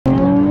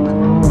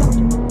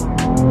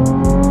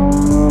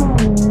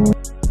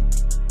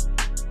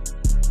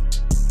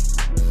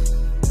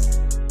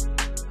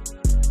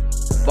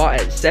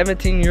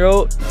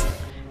17-year-old.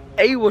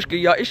 Hey, what's good,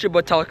 y'all? It's your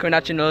boy Tyler coming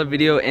at you another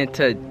video, and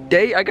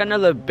today I got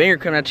another banger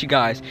coming at you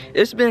guys.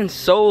 It's been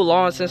so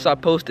long since I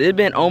posted. It's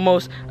been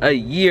almost a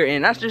year,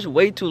 and that's just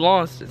way too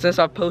long since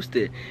I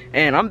posted.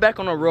 And I'm back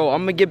on the roll.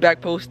 I'm gonna get back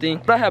posting.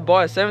 What I have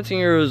bought at 17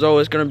 years old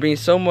is gonna bring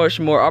so much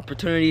more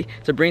opportunity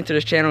to bring to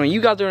this channel, and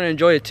you guys are gonna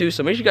enjoy it too.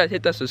 So make sure you guys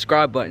hit that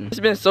subscribe button. It's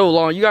been so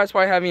long. You guys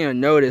probably haven't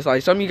even noticed.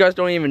 Like, some of you guys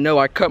don't even know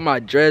I cut my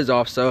dreads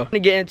off. So I'm gonna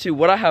get into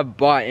what I have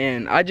bought,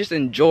 and I just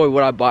enjoy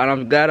what I bought, and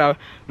I'm glad I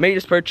made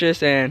this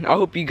purchase, and I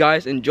hope you guys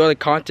enjoy the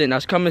content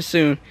that's coming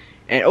soon.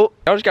 And oh,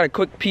 I just got a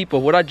quick peep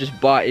of what I just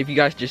bought. If you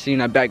guys just seen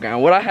that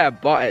background, what I have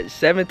bought at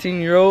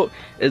 17-year-old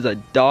is a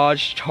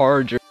Dodge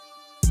Charger.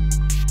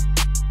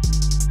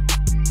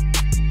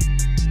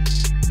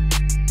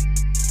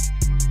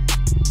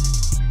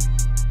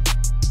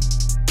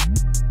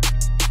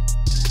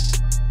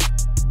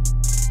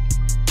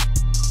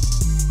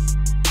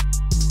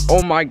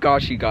 Oh my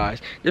gosh, you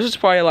guys, this is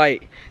probably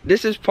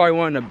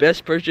one of the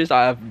best purchases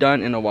I've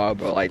done in a while,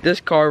 bro. Like,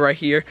 this car right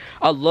here,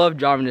 I love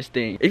driving this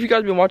thing. If you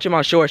guys been watching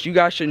my shorts, you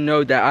guys should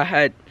know that I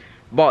had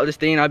bought this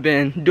thing. I've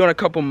been doing a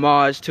couple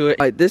mods to it.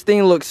 Like, this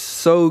thing looks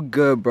so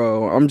good,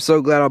 bro. I'm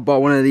so glad I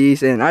bought one of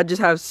these, and I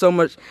just have so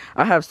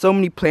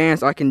many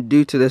plans I can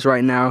do to this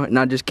right now, and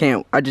I just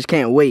can't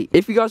wait.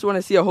 If you guys want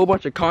to see a whole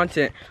bunch of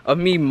content of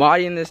me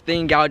modding this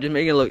thing out, just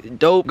making it look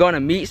dope, going to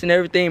meets and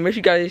everything, make sure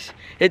you guys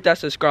hit that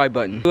subscribe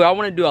button. I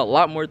want to do a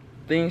lot more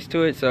things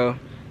to it, so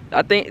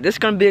I think this is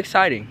gonna be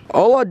exciting.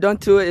 All I've done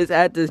to it is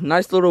add this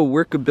nice little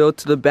worker build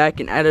to the back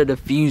and add a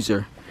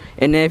diffuser.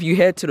 And then if you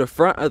head to the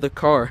front of the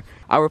car,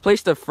 I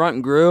replaced the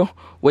front grille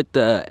with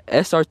the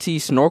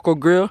SRT snorkel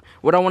grille.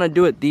 What I want to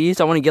do with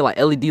these, I want to get like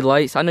LED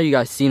lights. I know you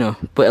guys seen them,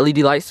 but LED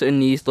lights in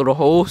these little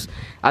holes,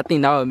 I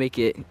think that would make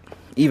it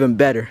even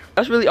better.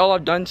 That's really all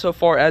I've done so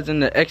far as in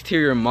the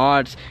exterior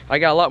mods. I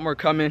got a lot more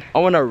coming. I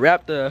want to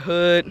wrap the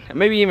hood,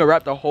 maybe even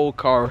wrap the whole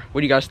car.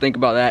 What do you guys think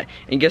about that?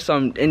 And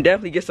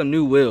definitely get some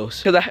new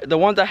wheels, because the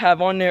ones I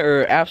have on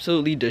there are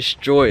absolutely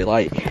destroyed.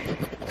 Like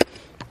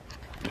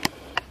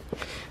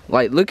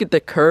look at the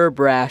curb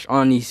rash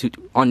on these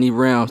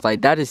rims.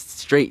 Like, that is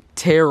straight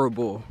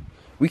terrible.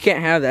 We can't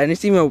have that. And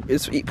it's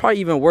probably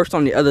even worse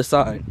on the other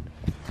side.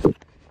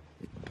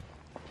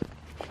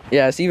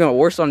 Yeah, it's even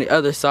worse on the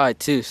other side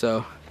too,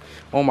 so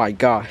oh my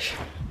gosh.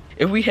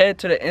 If we head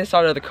to the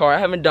inside of the car, I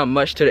haven't done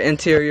much to the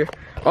interior.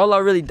 All I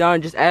really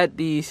done just add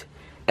these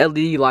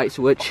LED light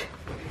switch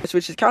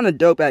is kind of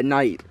dope at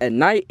night. At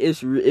night,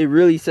 it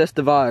really sets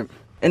the vibe.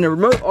 And the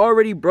remote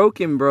already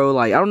broken, bro.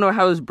 Like, I don't know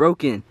how it's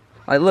broken.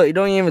 Like, look, it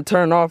don't even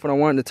turn off when I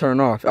want it to turn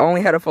off. I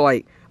only had it for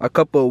like a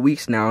couple of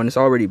weeks now, and it's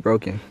already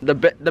broken. The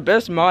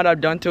best mod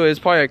I've done to it is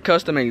probably a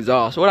custom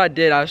exhaust. What I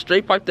did, I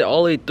straight piped it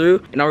all the way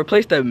through, and I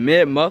replaced the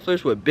mid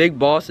mufflers with Big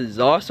Boss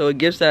exhaust, so it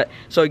gives it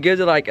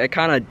like a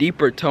kind of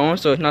deeper tone,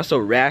 so it's not so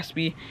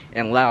raspy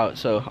and loud.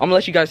 So I'm gonna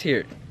let you guys hear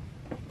it.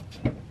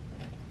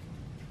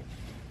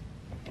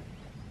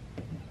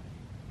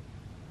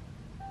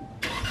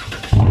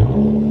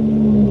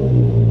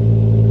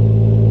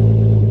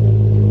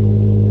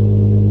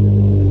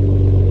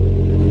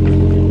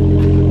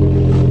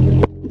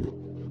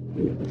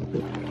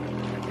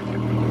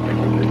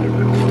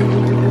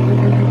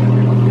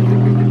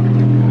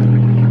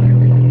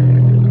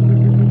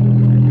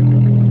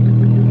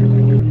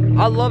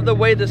 I love the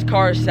way this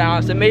car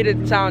sounds. It made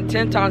it sound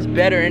 10 times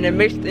better, and it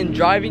makes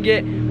driving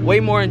it way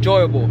more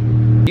enjoyable.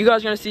 You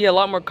guys are gonna see a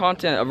lot more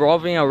content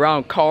revolving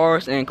around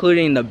cars, and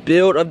including the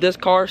build of this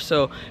car,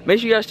 so make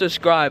sure you guys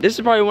subscribe. This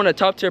is probably one of the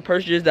top tier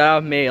purchases that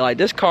I've made. Like,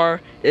 this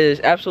car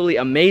is absolutely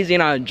amazing.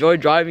 I enjoy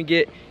driving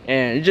it,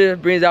 and it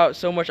just brings out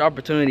so much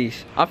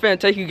opportunities. I'm finna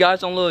take you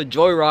guys on a little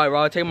joyride where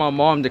I'll take my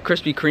mom to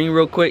Krispy Kreme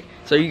real quick,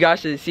 so you guys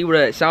should see what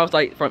it sounds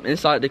like from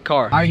inside the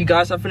car. Alright, you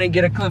guys, I'm finna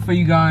get a clip for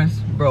you guys.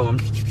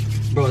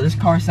 Bro, this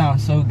car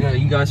sounds so good.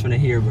 You guys finna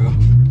hear, bro.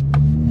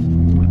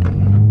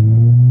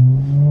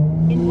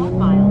 In 1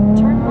 mile,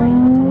 turn right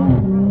onto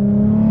Walnut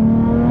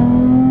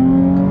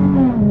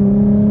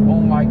Road. Oh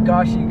my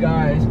gosh, you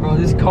guys, bro,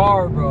 this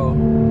car will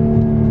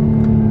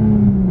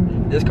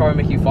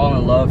make you fall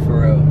in love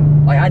for real.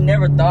 Like, I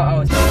never thought I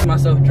was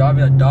myself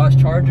driving a Dodge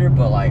Charger,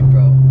 but like,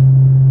 bro,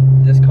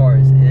 this car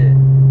is it.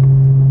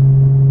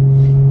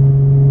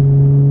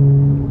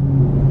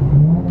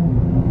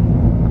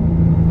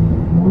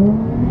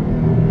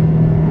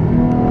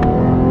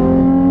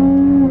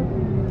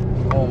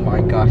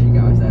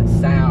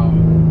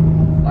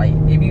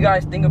 If you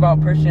guys think about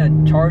purchasing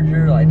a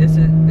Charger, like, this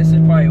is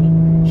probably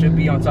should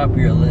be on top of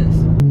your list.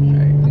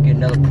 Alright, we get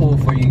another pull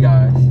for you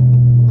guys. In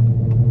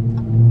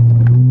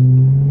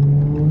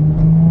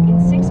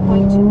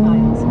 6.2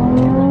 miles, turn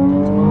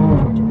left onto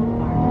Georgia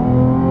Boulevard.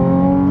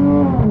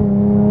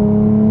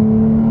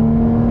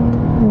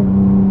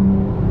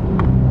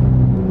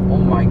 Oh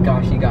my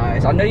gosh, you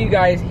guys. I know you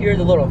guys hear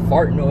the little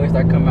fart noise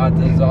that come out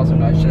the exhaust from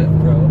that shit,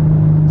 bro.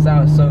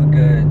 Sounds so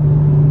good.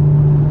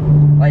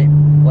 Like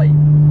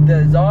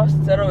the exhaust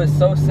setup is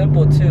so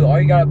simple too. All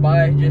you gotta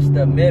buy is just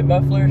the mid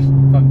mufflers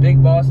from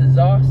Big Boss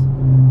exhaust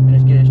and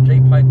just get it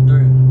straight piped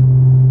through.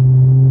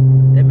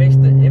 It makes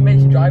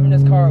driving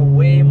this car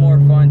way more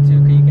fun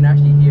too, because you can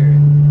actually hear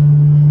it.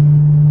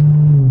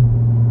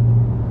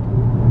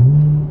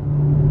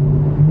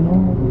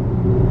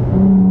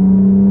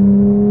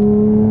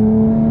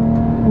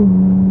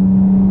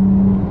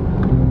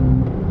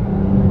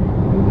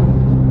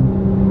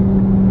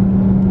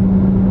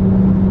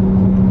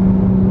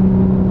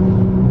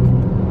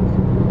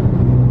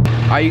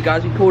 Alright, you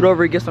guys, we pulled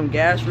over to get some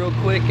gas real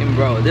quick, and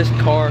bro, this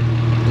car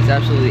is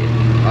absolutely,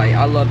 like,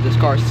 I love this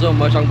car so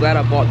much. I'm glad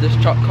I bought this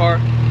truck car,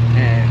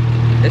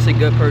 and it's a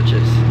good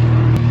purchase.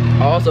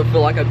 I also feel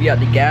like I'd be at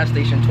the gas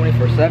station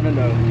 24/7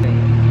 though,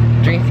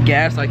 and drink the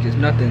gas like it's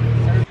nothing.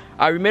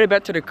 Alright, we made it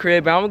back to the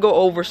crib, and I'm gonna go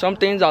over some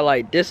things I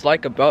like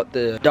dislike about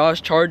the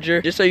Dodge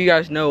Charger, just so you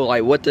guys know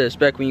like what to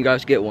expect when you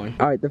guys get one.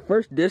 Alright, the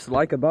first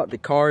dislike about the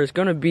car is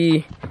gonna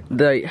be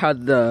how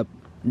the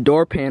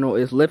door panel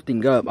is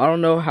lifting up. I don't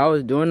know how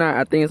it's doing that.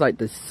 I think it's like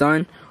the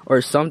sun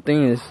or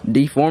something is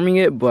deforming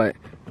it, but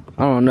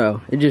I don't know.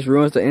 It just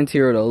ruins the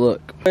interior of the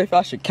look. If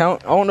I should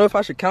count, I don't know if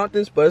I should count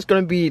this, but it's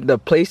gonna be the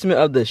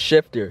placement of the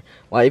shifter.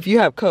 Like if you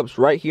have cups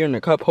right here in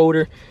the cup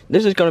holder,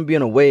 this is gonna be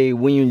in a way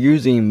when you're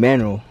using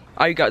manual.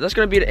 Alright guys, that's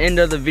gonna be the end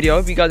of the video.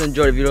 I hope you guys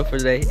enjoyed the video for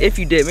today. If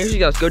you did, make sure you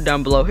guys go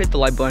down below, hit the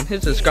like button,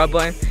 hit the subscribe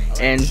button,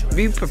 and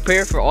be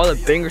prepared for all the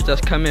bangers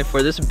that's coming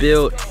for this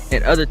build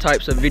and other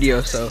types of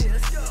videos. So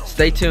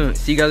stay tuned.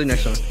 See you guys in the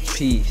next one.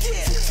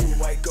 Peace.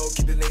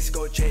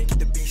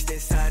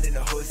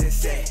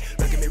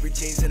 Look at me,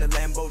 jeans in a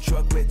Lambo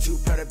truck with 2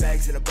 powder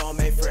bags and a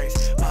Balmain phrase.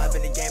 5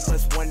 in the game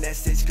plus 1, that's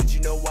 6, cause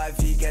you know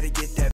YV gotta get that.